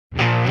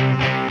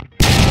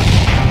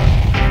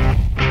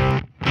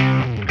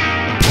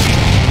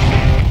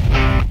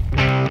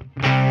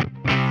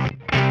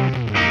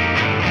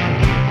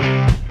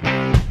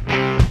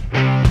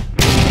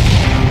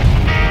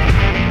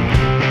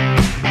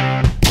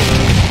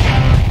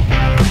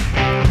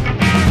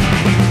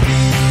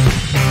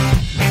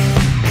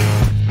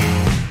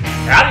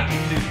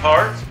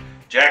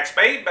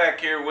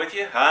with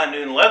you, High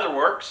Noon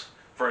Leatherworks,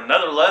 for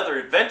another leather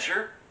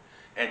adventure.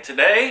 And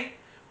today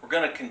we're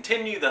going to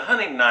continue the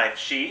hunting knife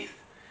sheath,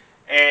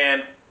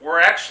 and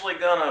we're actually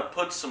going to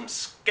put some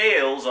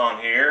scales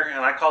on here, and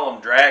I call them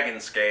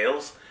dragon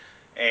scales.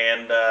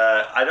 And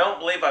I don't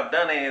believe I've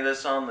done any of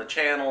this on the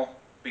channel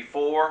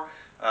before.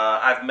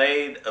 I've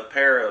made a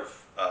pair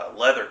of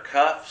leather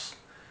cuffs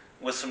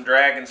with some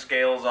dragon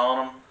scales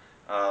on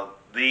them.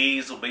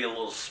 These will be a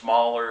little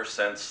smaller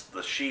since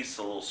the sheath's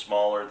a little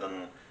smaller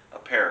than a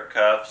pair of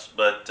cuffs,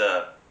 but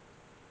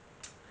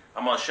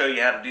I'm going to show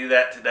you how to do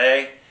that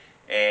today,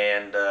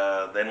 and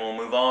then we'll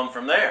move on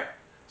from there.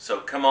 So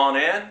come on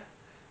in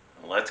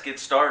and let's get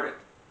started.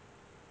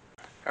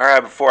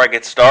 Alright, before I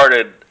get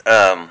started,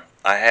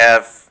 I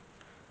have,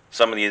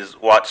 some of you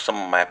watched some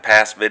of my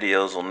past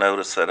videos will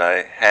notice that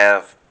I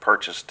have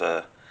purchased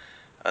a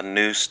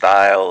new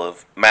style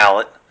of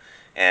mallet,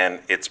 and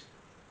it's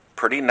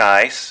pretty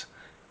nice.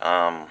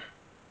 I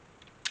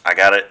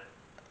got it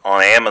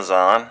on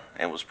Amazon.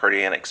 It was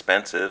pretty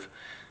inexpensive.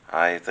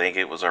 I think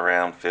it was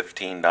around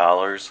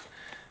 $15,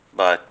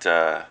 but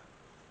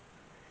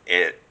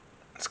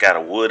it's got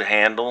a wood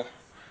handle,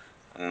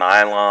 a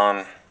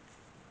nylon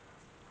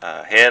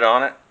head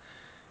on it.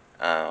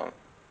 It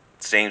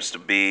seems to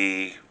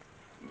be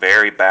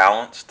very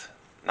balanced,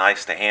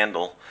 nice to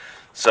handle.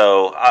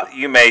 So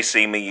you may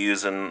see me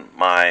using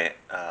my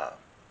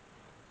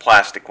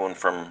plastic one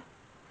from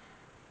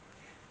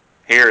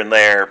here and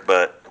there,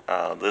 but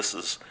this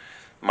is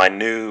my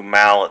new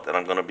mallet that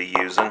I'm going to be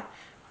using.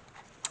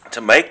 To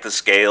make the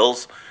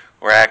scales,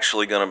 we're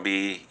actually going to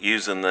be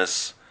using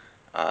this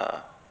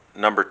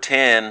number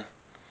 10.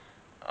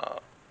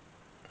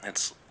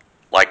 It's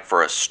like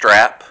for a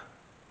strap,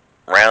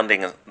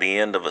 rounding the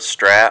end of a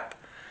strap.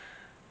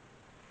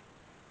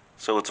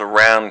 So it's a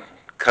round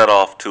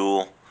cutoff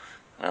tool.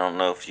 I don't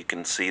know if you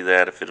can see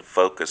that, if it'll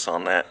focus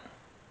on that.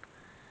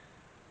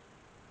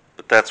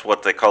 But that's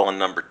what they call a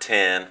number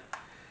 10.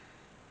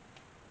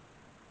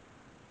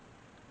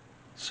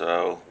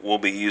 So we'll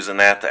be using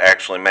that to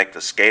actually make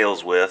the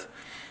scales with.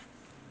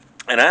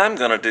 And I'm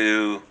going to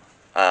do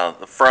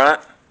the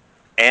front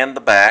and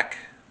the back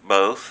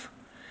both.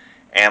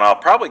 And I'll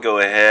probably go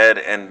ahead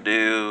and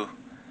do,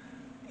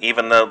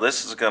 even though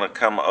this is going to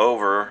come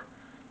over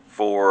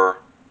for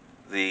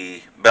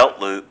the belt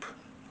loop,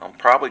 I'll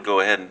probably go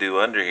ahead and do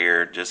under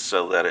here just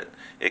so that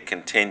it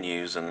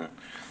continues, and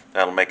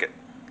that'll make it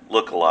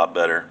look a lot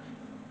better.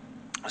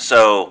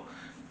 So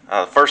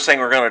the first thing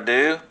we're going to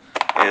do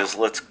is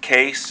let's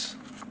case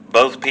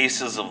both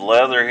pieces of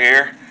leather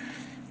here.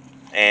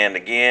 And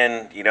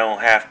again, you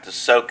don't have to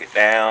soak it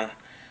down.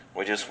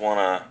 We just want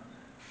to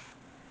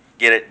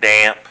get it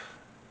damp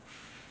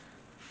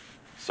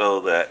so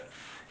that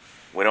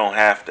we don't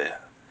have to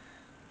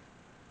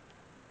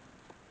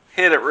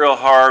hit it real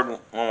hard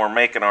when we're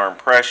making our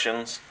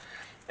impressions.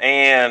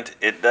 And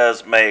it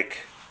does make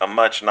a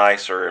much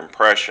nicer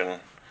impression,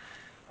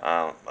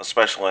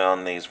 especially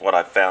on these, what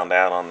I found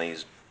out on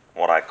these,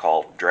 what I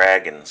call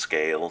dragon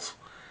scales.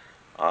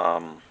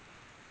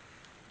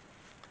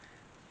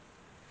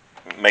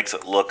 Makes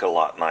it look a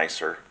lot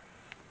nicer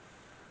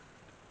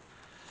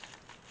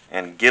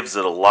and gives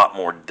it a lot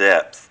more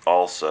depth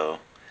also.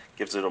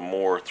 Gives it a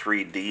more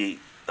 3D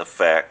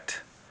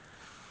effect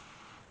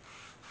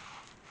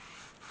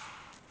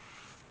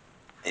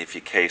if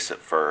you case it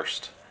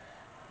first.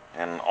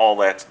 And all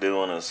that's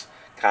doing is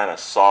kind of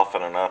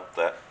softening up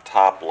that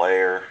top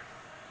layer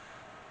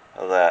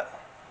of that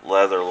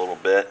leather a little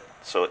bit,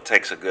 so it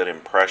takes a good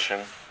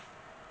impression.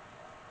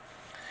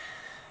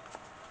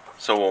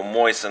 So we'll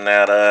moisten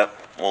that up.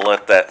 We'll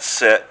let that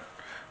sit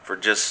for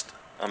just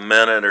a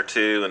minute or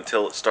two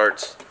until it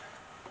starts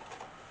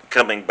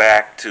coming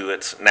back to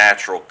its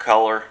natural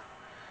color.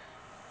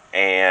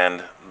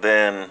 And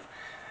then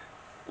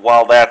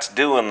while that's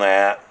doing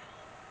that,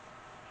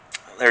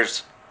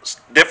 there's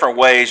different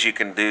ways you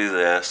can do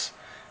this.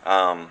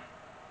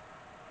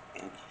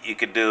 You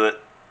could do it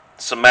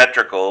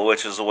symmetrical,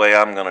 which is the way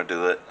I'm going to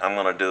do it. I'm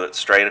going to do it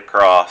straight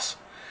across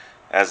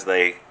as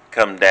they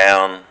come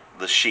down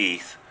the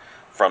sheath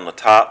from the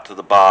top to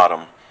the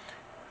bottom.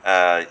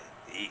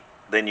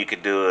 Then you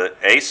could do it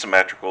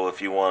asymmetrical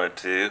if you wanted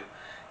to,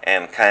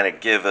 and kind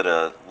of give it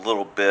a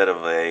little bit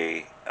of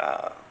a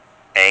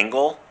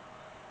angle.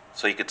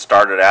 So you could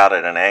start it out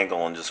at an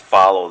angle and just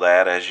follow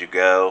that as you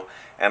go,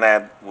 and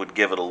that would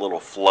give it a little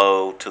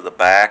flow to the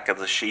back of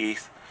the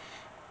sheath.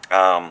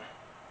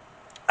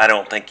 I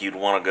don't think you'd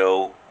want to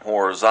go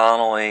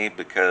horizontally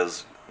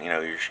because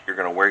you're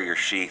going to wear your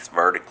sheath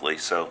vertically,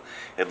 so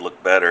it'd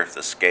look better if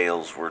the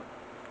scales were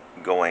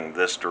going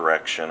this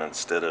direction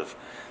instead of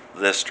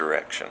this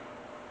direction.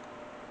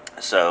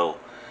 So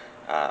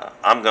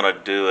I'm going to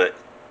do it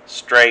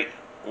straight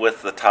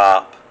with the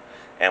top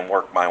and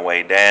work my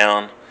way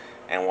down.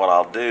 And what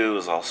I'll do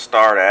is I'll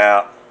start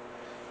out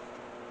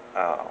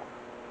and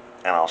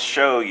I'll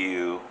show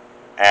you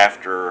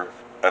after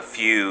a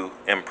few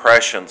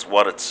impressions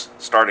what it's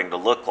starting to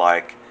look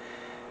like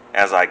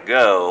as I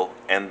go,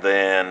 and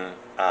then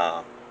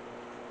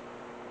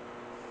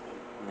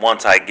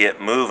once I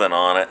get moving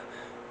on it,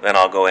 then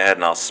I'll go ahead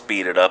and I'll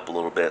speed it up a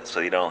little bit so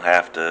you don't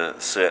have to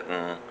sit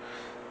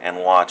and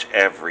watch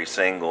every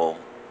single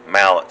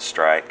mallet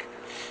strike.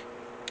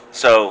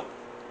 So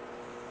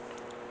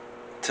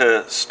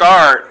to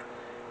start,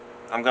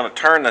 I'm going to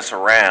turn this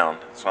around.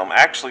 So I'm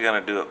actually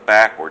going to do it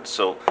backwards.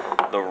 So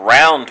the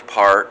round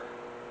part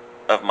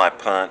of my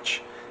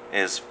punch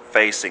is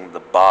facing the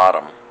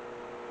bottom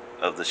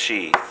of the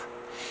sheath.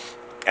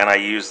 And I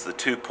use the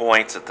 2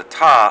 points at the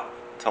top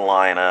to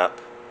line up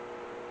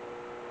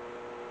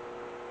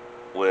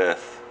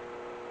with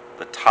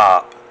the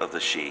top of the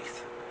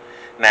sheath.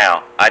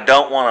 Now, I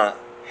don't want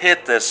to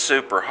hit this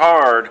super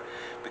hard,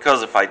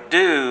 because if I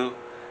do,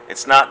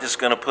 it's not just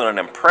going to put an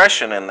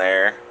impression in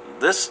there.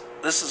 This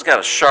has got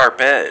a sharp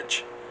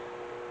edge.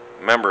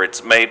 Remember,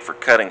 it's made for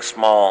cutting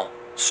small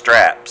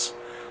straps.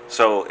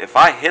 So if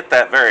I hit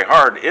that very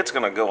hard, it's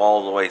going to go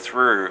all the way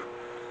through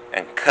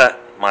and cut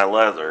my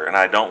leather, and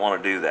I don't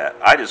want to do that.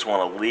 I just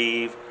want to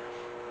leave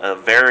a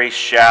very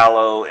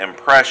shallow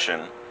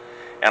impression,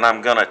 and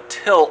I'm going to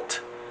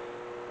tilt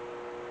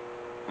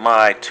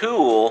my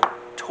tool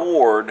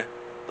toward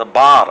the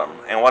bottom.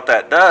 And what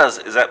that does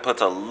is that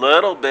puts a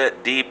little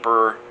bit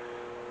deeper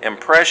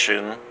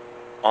impression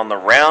on the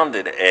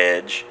rounded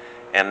edge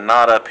and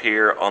not up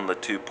here on the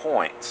 2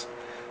 points.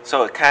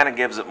 So it kind of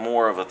gives it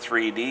more of a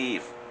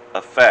 3D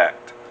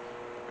effect.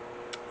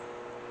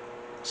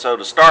 So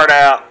to start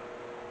out,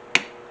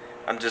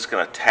 I'm just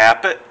going to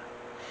tap it,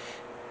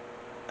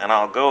 and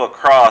I'll go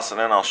across, and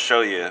then I'll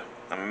show you,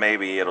 and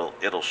maybe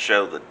it'll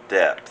show the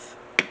depth.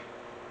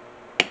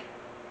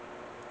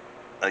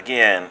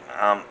 Again,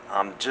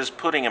 I'm just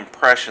putting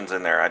impressions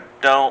in there. I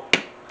don't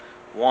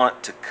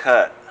want to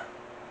cut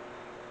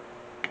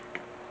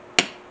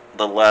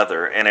the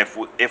leather, and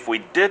if we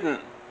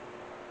didn't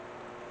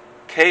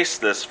case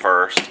this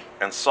first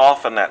and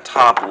soften that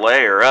top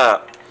layer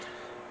up,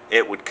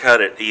 it would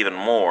cut it even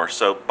more.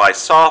 So by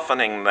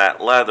softening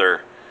that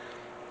leather,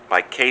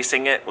 by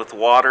casing it with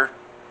water,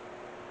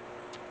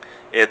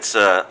 it's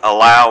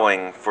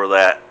allowing for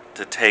that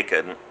to take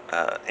an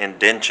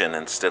indentation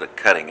instead of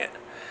cutting it.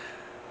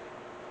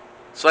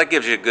 So that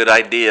gives you a good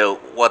idea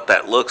what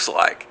that looks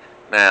like.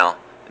 Now,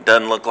 it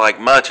doesn't look like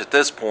much at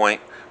this point,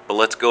 but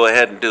let's go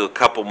ahead and do a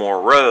couple more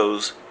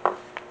rows.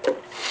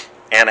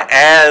 And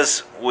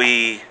as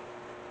we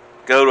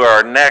go to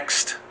our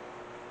next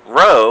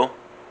row,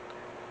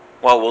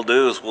 what we'll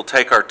do is we'll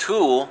take our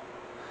tool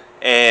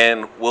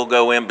and we'll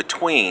go in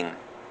between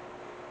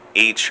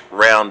each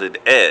rounded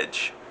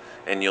edge.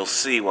 And you'll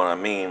see what I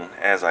mean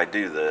as I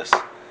do this.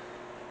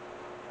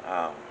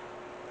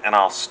 And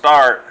I'll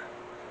start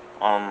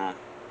on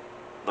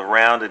the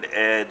rounded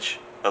edge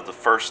of the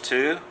first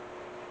two,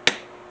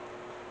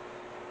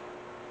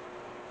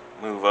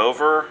 move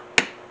over,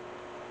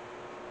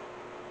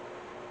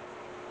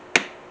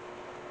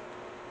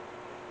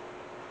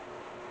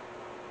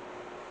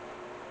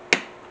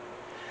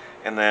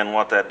 and then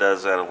what that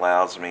does, that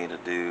allows me to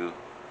do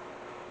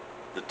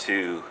the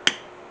 2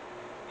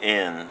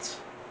 ends.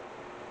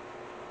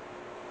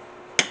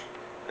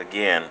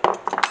 Again,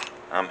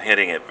 I'm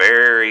hitting it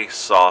very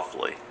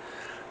softly,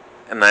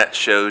 and that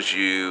shows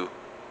you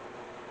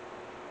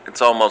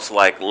it's almost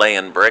like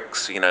laying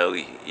bricks. You know,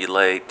 you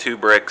lay 2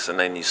 bricks and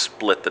then you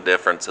split the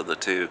difference of the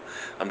 2.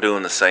 I'm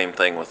doing the same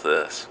thing with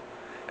this,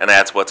 and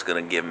that's what's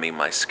going to give me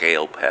my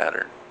scale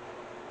pattern.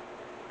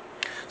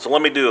 So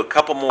let me do a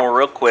couple more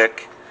real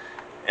quick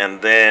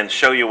and then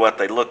show you what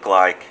they look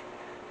like,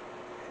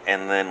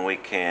 and then we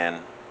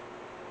can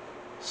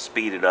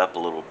speed it up a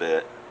little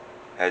bit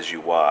as you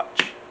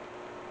watch.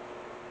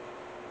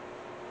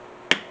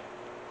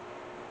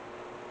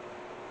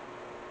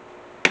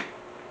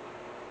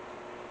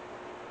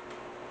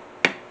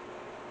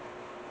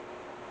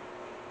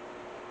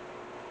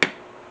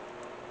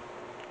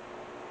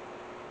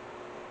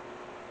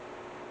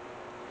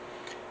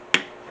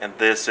 And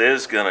this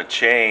is going to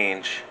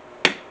change,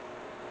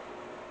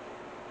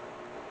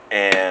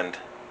 and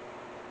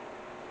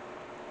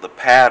the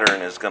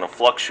pattern is going to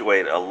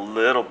fluctuate a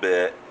little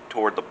bit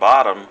toward the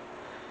bottom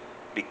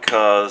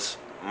because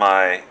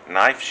my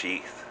knife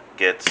sheath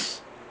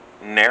gets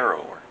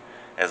narrower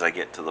as I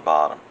get to the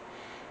bottom.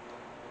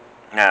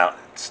 Now,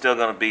 it's still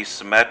going to be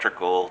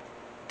symmetrical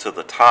to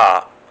the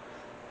top,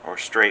 or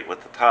straight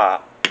with the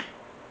top.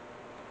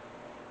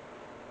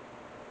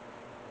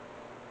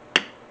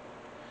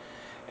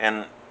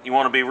 And you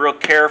want to be real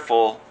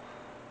careful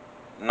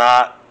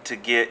not to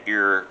get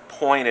your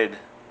pointed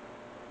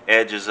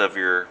edges of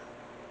your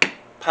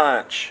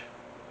punch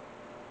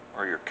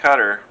or your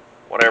cutter,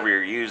 whatever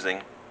you're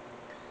using,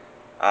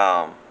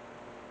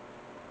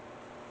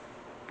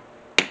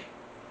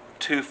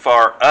 too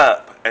far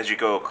up as you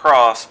go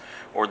across,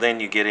 or then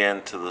you get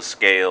into the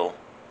scale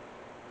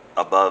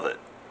above it.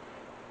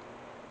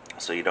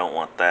 So you don't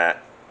want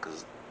that,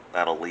 because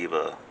that'll leave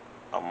a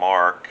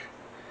mark.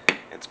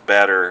 It's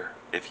better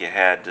if you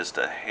had just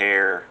a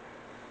hair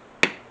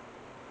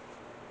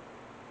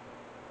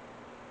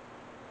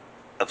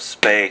of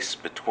space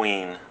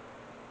between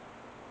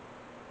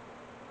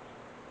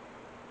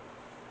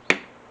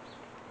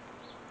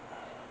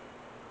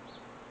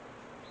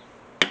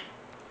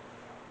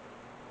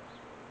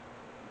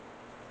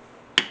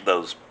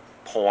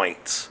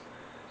points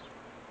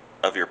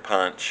of your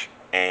punch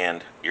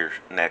and your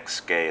next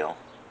scale.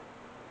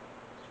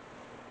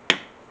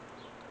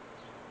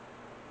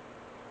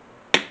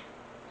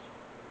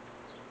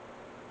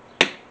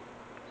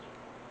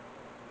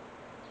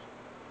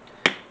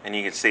 And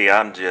you can see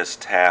I'm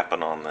just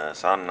tapping on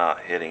this. I'm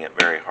not hitting it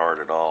very hard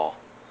at all.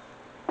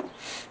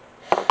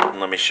 And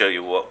let me show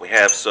you what we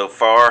have so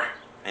far.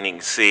 And you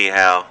can see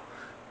how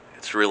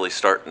it's really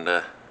starting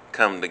to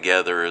come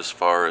together as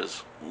far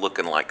as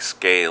looking like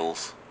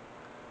scales.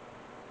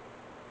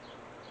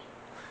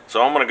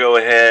 So I'm going to go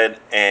ahead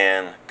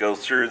and go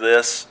through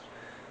this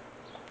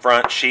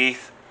front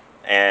sheath,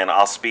 and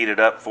I'll speed it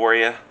up for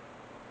you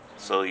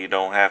so you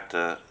don't have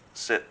to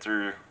sit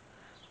through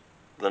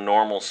the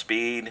normal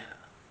speed,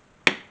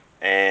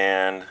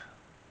 and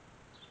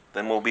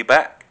then we'll be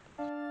back.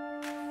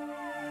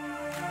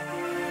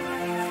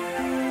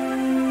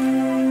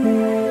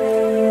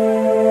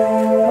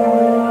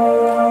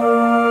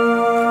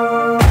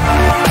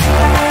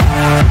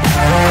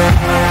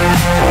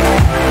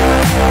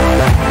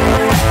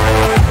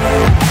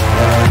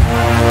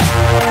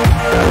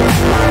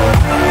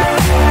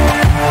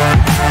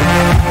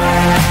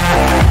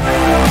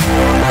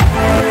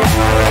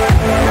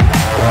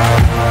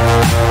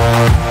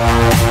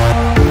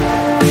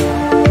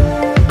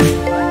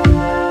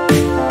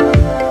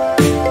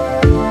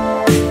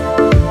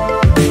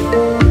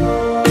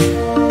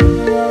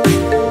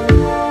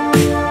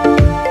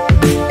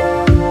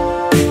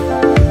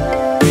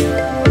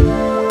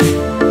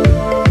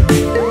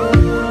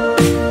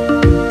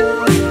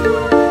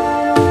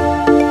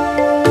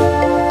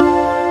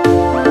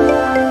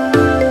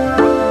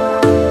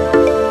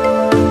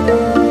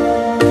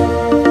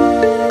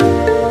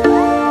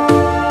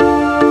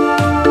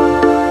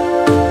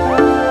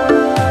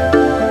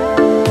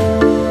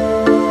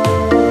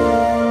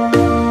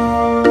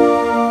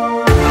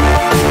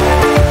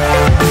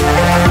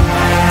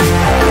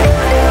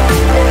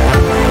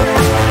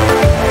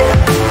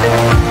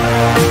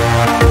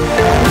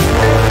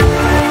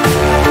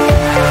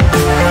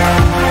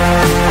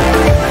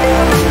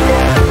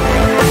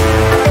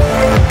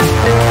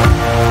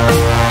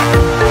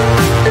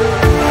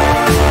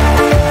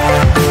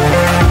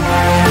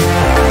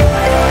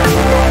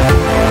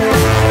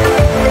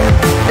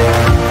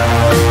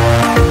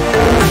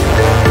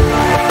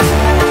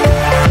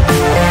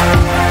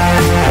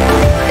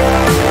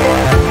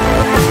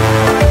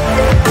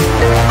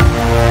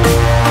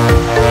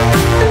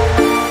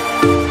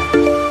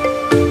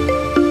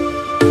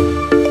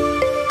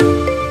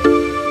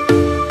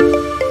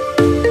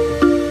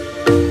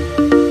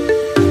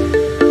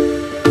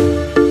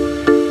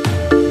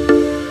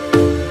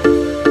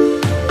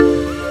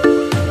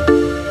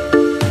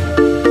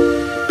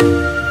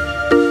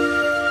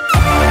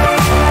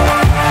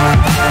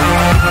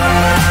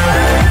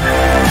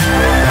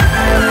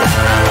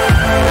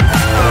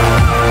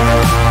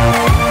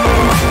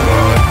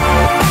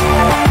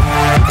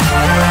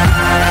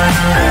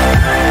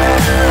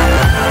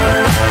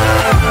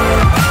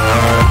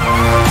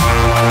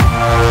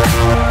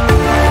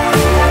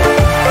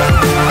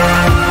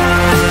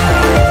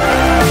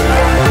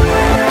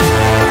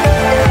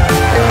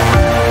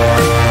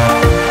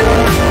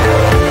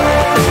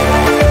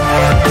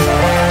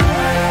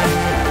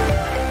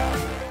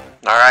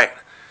 Alright,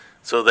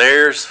 so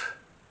there's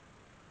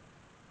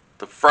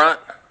the front,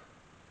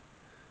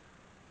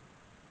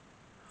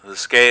 the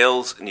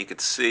scales, and you can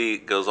see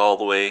it goes all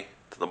the way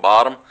to the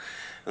bottom.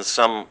 And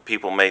some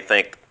people may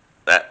think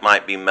that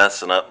might be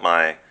messing up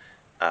my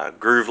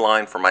groove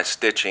line for my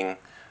stitching,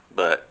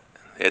 but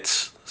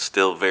it's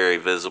still very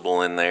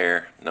visible in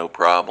there, no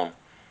problem.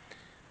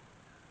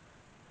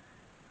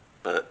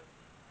 But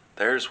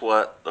there's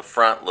what the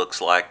front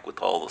looks like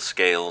with all the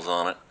scales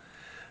on it.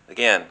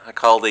 Again, I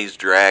call these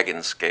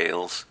dragon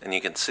scales, and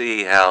you can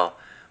see how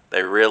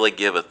they really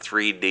give a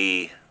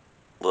 3D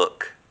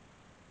look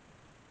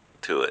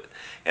to it.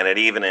 And it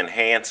even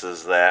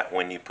enhances that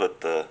when you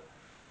put the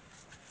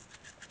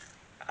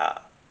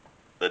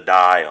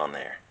die on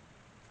there.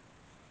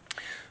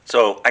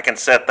 So I can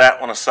set that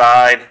one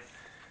aside,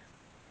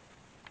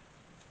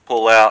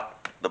 pull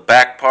out the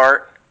back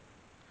part,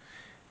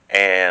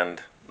 and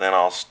then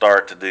I'll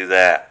start to do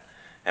that.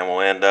 And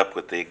we'll end up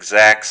with the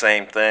exact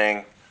same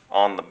thing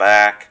on the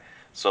back,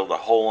 so the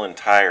whole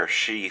entire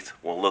sheath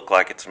will look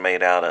like it's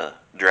made out of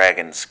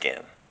dragon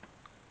skin.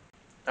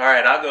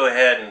 Alright, I'll go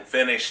ahead and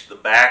finish the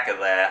back of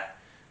that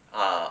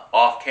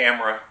off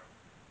camera.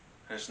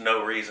 There's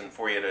no reason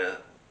for you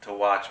to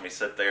watch me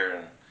sit there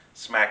and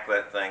smack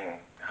that thing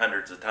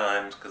hundreds of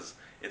times, because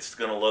it's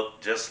going to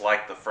look just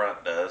like the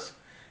front does.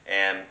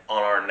 And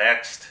on our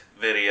next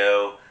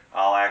video,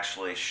 I'll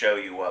actually show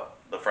you what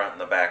the front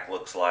and the back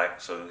looks like,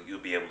 so you'll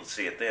be able to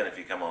see it then if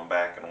you come on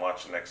back and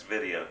watch the next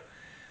video.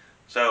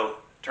 So,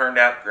 turned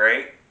out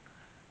great.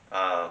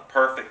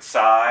 Perfect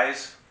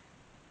size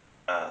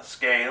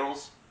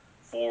scales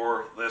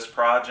for this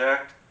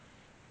project.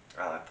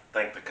 I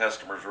think the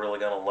customer's really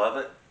going to love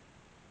it.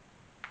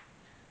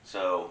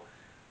 So,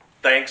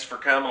 thanks for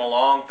coming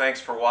along. Thanks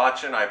for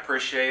watching. I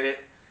appreciate it.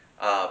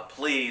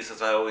 Please,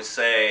 as I always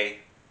say,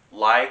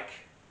 like,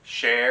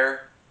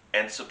 share,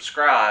 and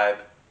subscribe,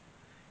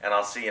 and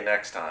I'll see you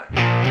next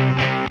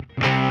time.